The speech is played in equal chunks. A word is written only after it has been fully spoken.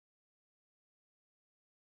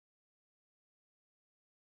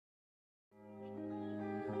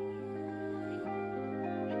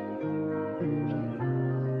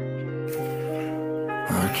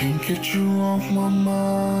can't get you off my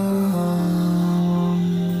mind.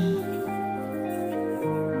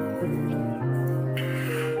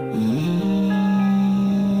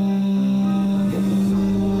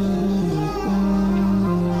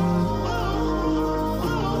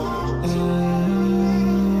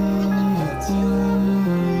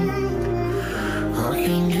 I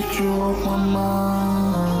can't get you off my mind.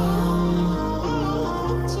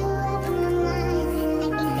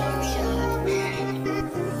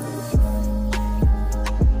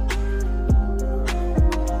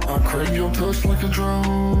 I crave your touch like a drug,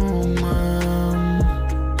 man.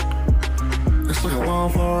 It's like a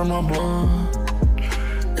wildfire in my blood.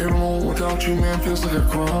 Every moment without you, man, feels like a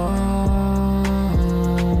crime.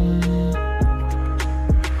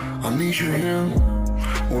 I need you here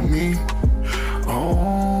with me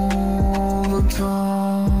all the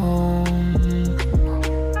time.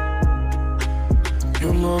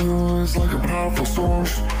 Your love is like a powerful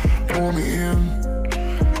source, pulling me in,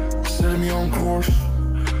 setting me on course.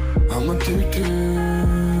 I'm addicted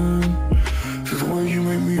to the way you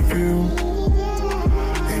make me feel.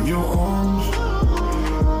 In your arms,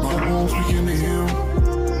 my bones begin to heal.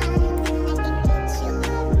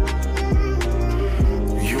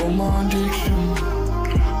 You're my addiction,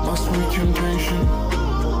 my sweet temptation.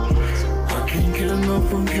 I can't get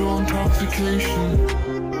enough of your intoxication.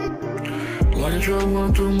 Like a drug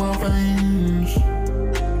running through my veins.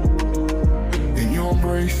 In your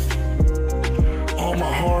embrace, all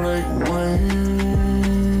my heartache wanes.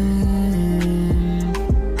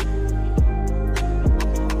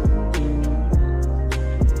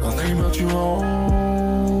 I think about you all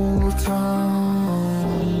the time.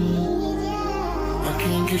 I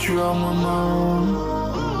can't get you out of my mind.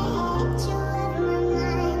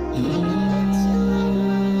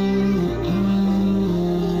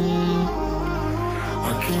 I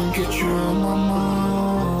can't get you out of my mind.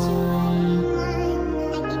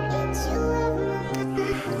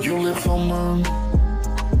 Your lips on mine,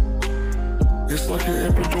 it's like an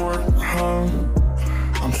epidemic high.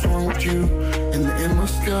 I'm soaring with you in the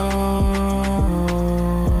endless sky.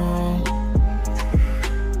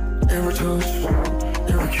 Every touch,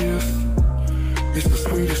 every kiss, it's the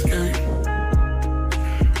sweet escape.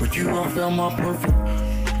 With you I found my perfect,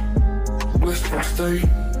 blissful state.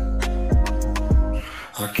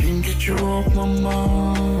 I can't get you off my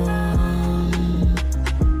mind.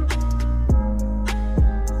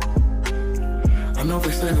 I know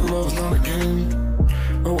they say that love is not a game,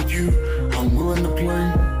 but with you, I'm willing to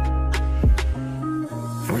play.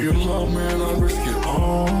 For your love, man, I risk it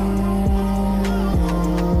all.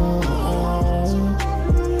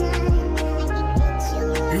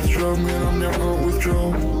 You're the drug, man, I'm never gonna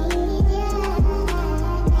withdraw.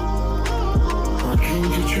 I can't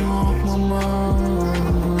get you off my mind.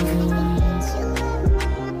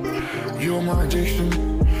 You're my addiction,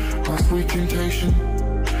 my sweet temptation.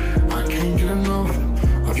 I can't get enough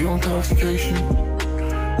of your intoxication.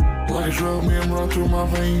 Like a drug, man, run through my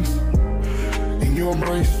veins. In your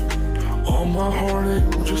embrace, all my heartache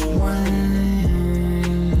will just wane.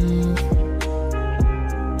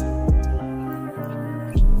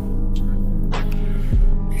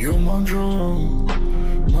 You're my drug,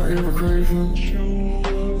 my ever craving.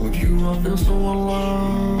 With you I feel so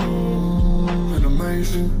alive and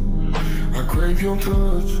amazing. I crave your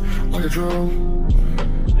touch like a drug.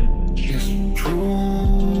 It's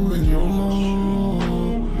true in your love.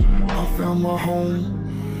 I found my home,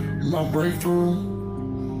 my breakthrough.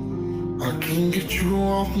 I can't get you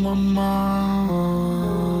off my mind.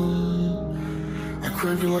 I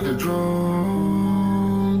crave you like a drug.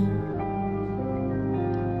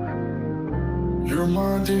 You're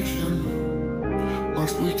my addiction, my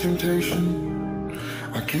sweet temptation.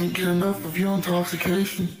 I can't get enough of your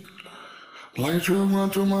intoxication. Like a drug run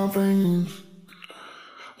through my veins.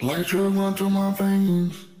 Like a drug run through my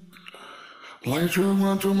veins. Like a drug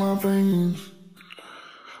run through my veins.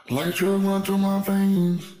 Like a drug run through my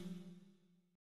veins.